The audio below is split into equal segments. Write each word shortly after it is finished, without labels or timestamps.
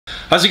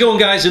How's it going,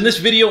 guys? In this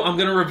video, I'm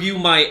going to review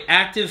my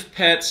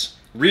ActivePets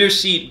rear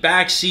seat,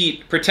 back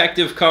seat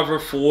protective cover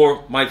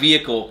for my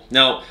vehicle.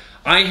 Now,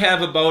 I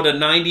have about a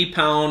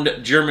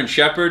 90-pound German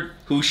Shepherd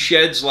who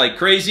sheds like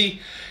crazy,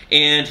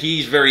 and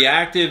he's very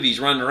active. He's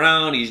running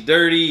around, he's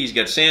dirty, he's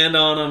got sand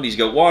on him, he's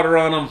got water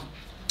on him,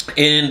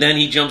 and then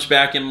he jumps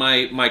back in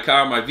my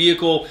car, my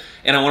vehicle,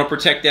 and I want to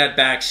protect that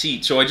back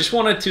seat. So I just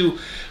wanted to,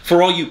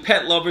 for all you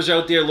pet lovers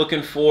out there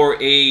looking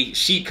for a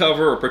seat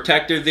cover or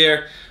protector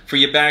there for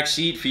your back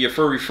seat, for your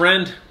furry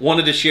friend,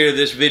 wanted to share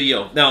this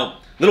video. Now,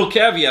 little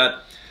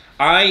caveat,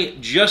 I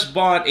just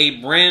bought a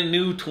brand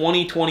new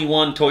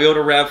 2021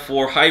 Toyota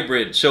RAV4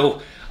 Hybrid.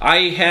 So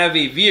I have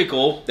a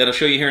vehicle that I'll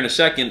show you here in a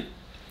second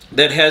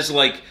that has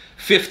like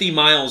 50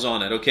 miles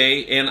on it,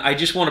 okay? And I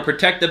just want to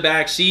protect the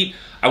back seat.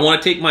 I want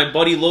to take my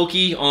buddy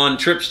Loki on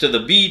trips to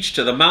the beach,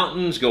 to the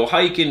mountains, go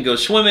hiking, go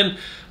swimming,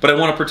 but I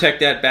want to protect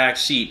that back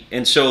seat.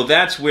 And so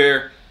that's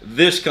where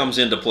this comes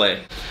into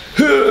play.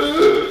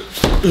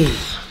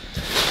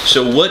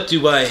 So what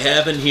do I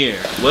have in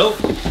here? Well,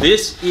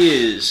 this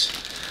is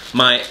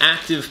my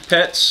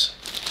ActivePets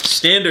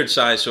standard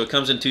size, so it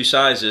comes in two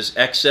sizes,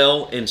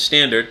 XL and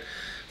standard.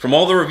 From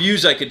all the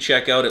reviews I could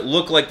check out, it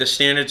looked like the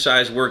standard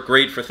size worked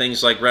great for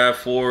things like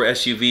RAV4,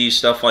 SUVs,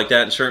 stuff like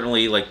that, and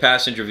certainly like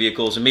passenger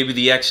vehicles, and maybe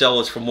the XL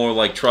is for more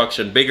like trucks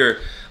and bigger,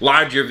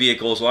 larger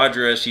vehicles,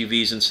 larger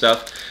SUVs and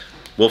stuff.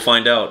 We'll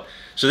find out.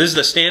 So this is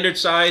the standard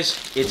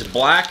size. It's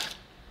black.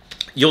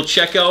 You'll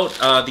check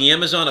out the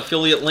Amazon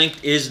affiliate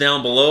link is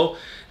down below.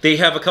 They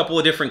have a couple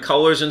of different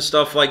colors and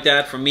stuff like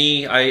that. For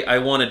me, I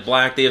wanted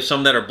black. They have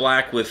some that are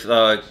black with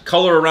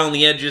color around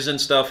the edges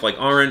and stuff, like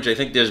orange. I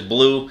think there's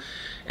blue.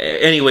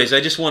 Anyways,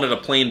 I just wanted a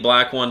plain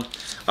black one.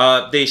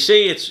 They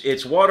say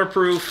it's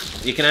waterproof.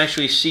 You can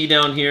actually see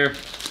down here.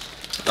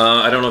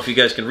 I don't know if you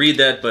guys can read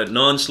that, but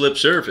non-slip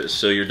surface,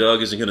 so your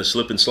dog isn't going to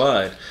slip and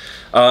slide.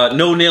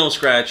 No nail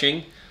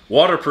scratching.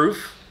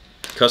 Waterproof.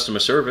 Customer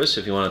service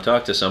if you want to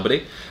talk to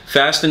somebody.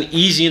 Fast and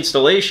easy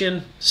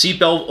installation.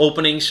 Seatbelt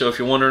openings, so if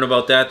you're wondering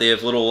about that, they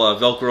have little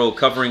Velcro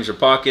coverings or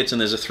pockets,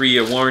 and there's a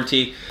 3-year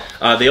warranty.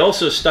 They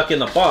also stuck in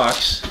the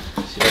box,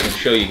 let's see if I can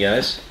show you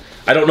guys.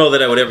 I don't know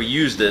that I would ever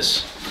use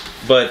this,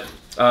 but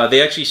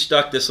they actually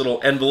stuck this little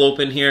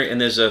envelope in here,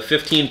 and there's a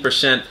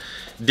 15%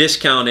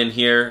 discount in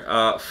here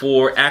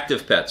for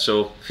ActivePets.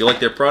 So if you like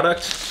their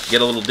product,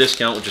 get a little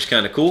discount, which is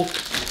kind of cool.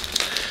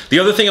 The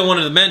other thing I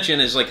wanted to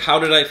mention is, like, how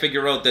did I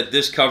figure out that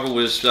this cover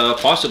was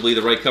possibly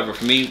the right cover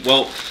for me?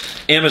 Well,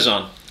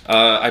 Amazon.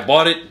 I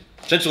bought it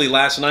essentially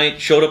last night,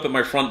 showed up at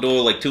my front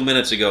door like 2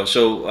 minutes ago.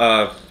 So,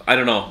 I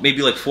don't know,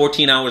 maybe like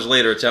 14 hours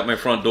later, it's at my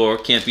front door.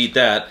 Can't beat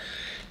that.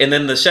 And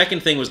then the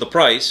second thing was the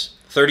price,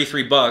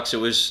 33 bucks. It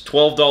was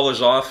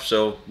 $12 off,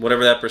 so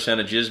whatever that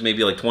percentage is,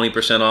 maybe like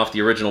 20% off the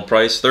original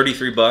price,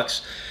 33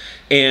 bucks.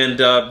 And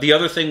the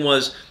other thing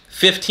was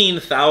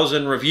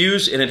 15,000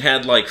 reviews, and it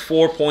had like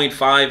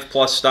 4.5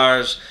 plus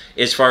stars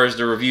as far as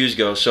the reviews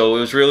go. So it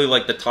was really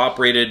like the top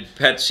rated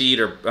pet seat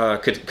or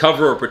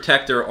cover or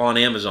protector on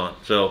Amazon.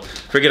 So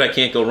figured I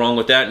can't go wrong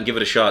with that and give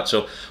it a shot.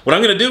 So what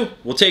I'm going to do,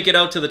 we'll take it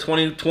out to the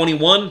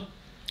 2021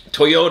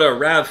 Toyota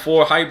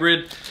RAV4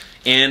 Hybrid,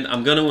 and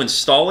I'm going to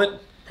install it.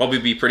 Probably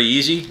be pretty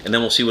easy, and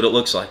then we'll see what it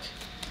looks like.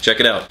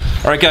 Check it out.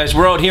 All right, guys,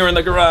 we're out here in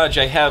the garage.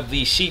 I have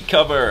the seat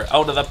cover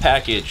out of the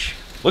package.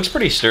 Looks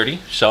pretty sturdy,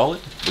 solid.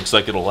 Looks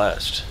like it'll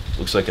last.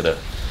 Looks like it's a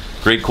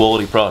great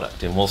quality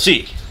product, and we'll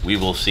see. We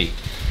will see.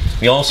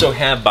 We also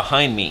have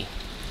behind me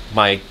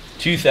my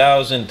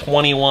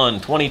 2021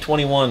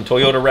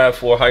 Toyota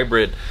RAV4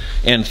 Hybrid.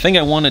 And the thing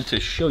I wanted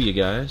to show you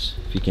guys,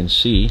 if you can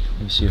see,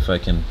 let me see if I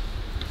can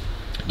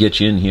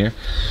get you in here.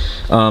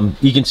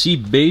 You can see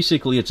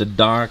basically it's a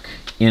dark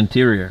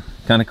interior.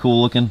 Kind of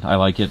cool looking. I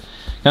like it.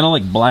 Kind of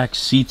like black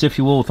seats, if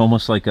you will, with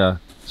almost like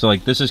a... So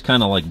like this is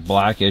kind of like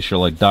blackish or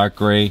like dark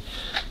gray,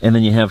 and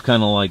then you have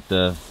kind of like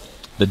the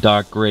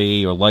dark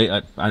gray or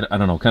light, I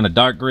don't know, kind of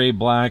dark gray,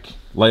 black,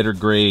 lighter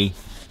gray,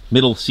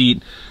 middle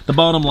seat. The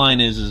bottom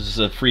line is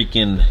a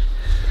freaking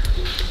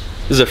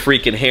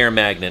hair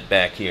magnet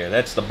back here.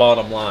 That's the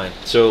bottom line.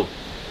 So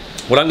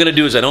what I'm gonna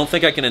do is, I don't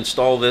think I can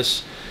install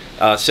this,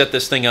 set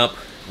this thing up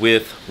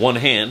with one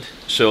hand.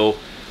 So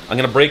I'm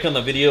gonna break on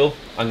the video.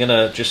 I'm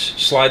gonna just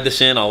slide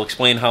this in. I'll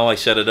explain how I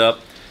set it up,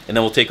 and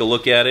then we'll take a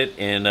look at it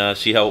and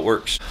see how it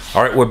works.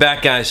 All right, we're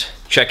back, guys.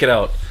 Check it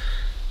out.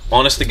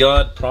 Honest to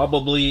God,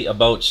 probably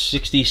about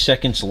 60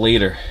 seconds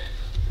later,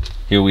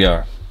 here we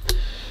are.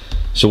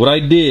 So what I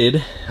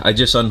did, I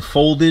just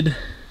unfolded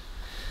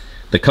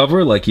the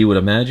cover like you would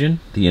imagine.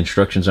 The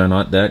instructions are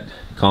not that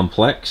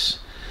complex.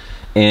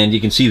 And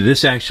you can see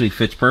this actually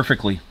fits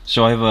perfectly.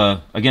 So I have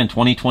a, again,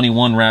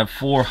 2021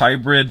 RAV4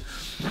 Hybrid.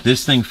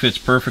 This thing fits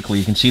perfectly.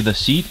 You can see the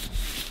seat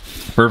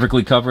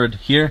perfectly covered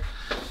here.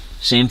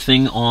 Same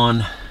thing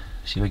on,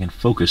 see if I can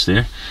focus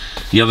there,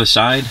 the other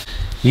side.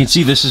 You can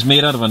see this is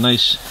made out of a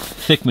nice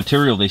thick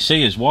material they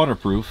say is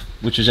waterproof,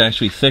 which is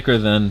actually thicker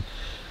than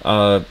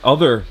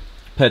other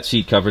pet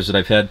seat covers that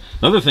I've had.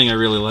 Another thing I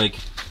really like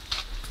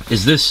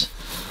is this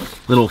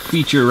little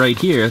feature right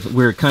here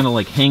where it kind of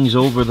like hangs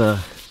over the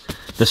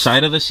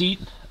side of the seat.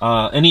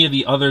 Any of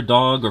the other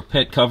dog or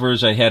pet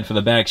covers I had for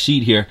the back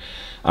seat here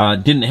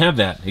didn't have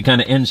that. It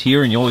kind of ends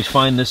here, and you always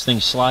find this thing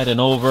sliding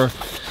over,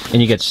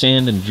 and you get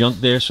sand and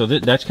junk there, so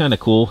that's kind of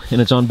cool.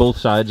 And it's on both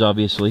sides,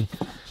 obviously.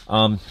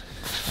 I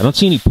don't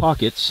see any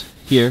pockets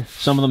here.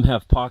 Some of them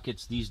have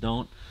pockets, these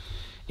don't.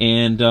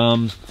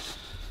 And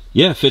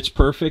yeah, fits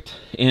perfect.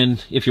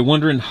 And if you're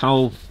wondering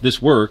how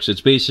this works,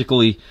 it's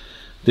basically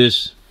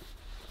this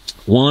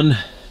 1,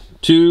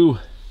 2,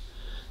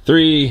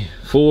 3,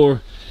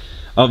 4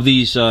 of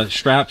these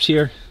straps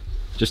here.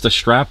 Just a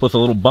strap with a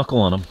little buckle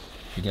on them.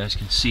 You guys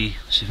can see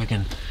if I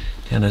can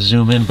kind of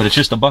zoom in, but it's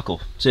just a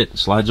buckle. That's it. It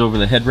slides over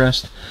the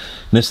headrest,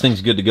 and this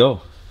thing's good to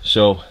go.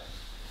 So,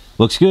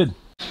 looks good.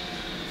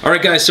 All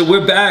right, guys, so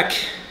we're back.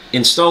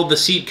 Installed the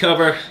seat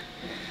cover.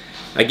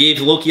 I gave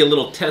Loki a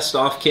little test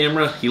off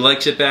camera. He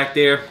likes it back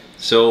there.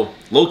 So,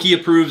 Loki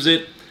approves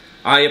it.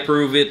 I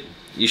approve it.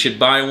 You should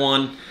buy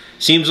one.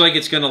 Seems like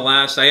it's gonna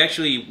last. I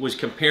actually was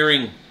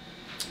comparing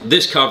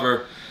this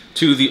cover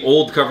to the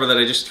old cover that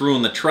I just threw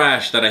in the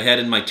trash that I had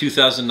in my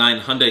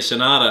 2009 Hyundai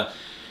Sonata.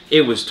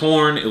 It was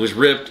torn, it was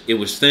ripped, it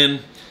was thin.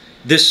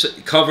 This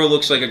cover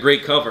looks like a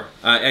great cover.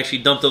 I actually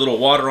dumped a little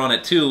water on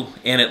it too,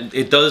 and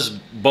it does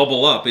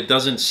bubble up. It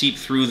doesn't seep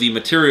through the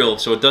material,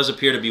 so it does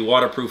appear to be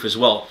waterproof as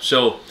well.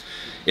 So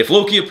if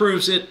Loki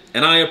approves it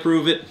and I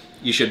approve it,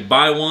 you should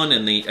buy one.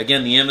 And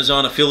again, the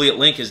Amazon affiliate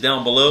link is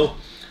down below.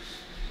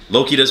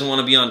 Loki doesn't want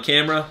to be on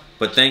camera,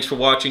 but thanks for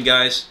watching,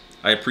 guys.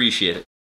 I appreciate it.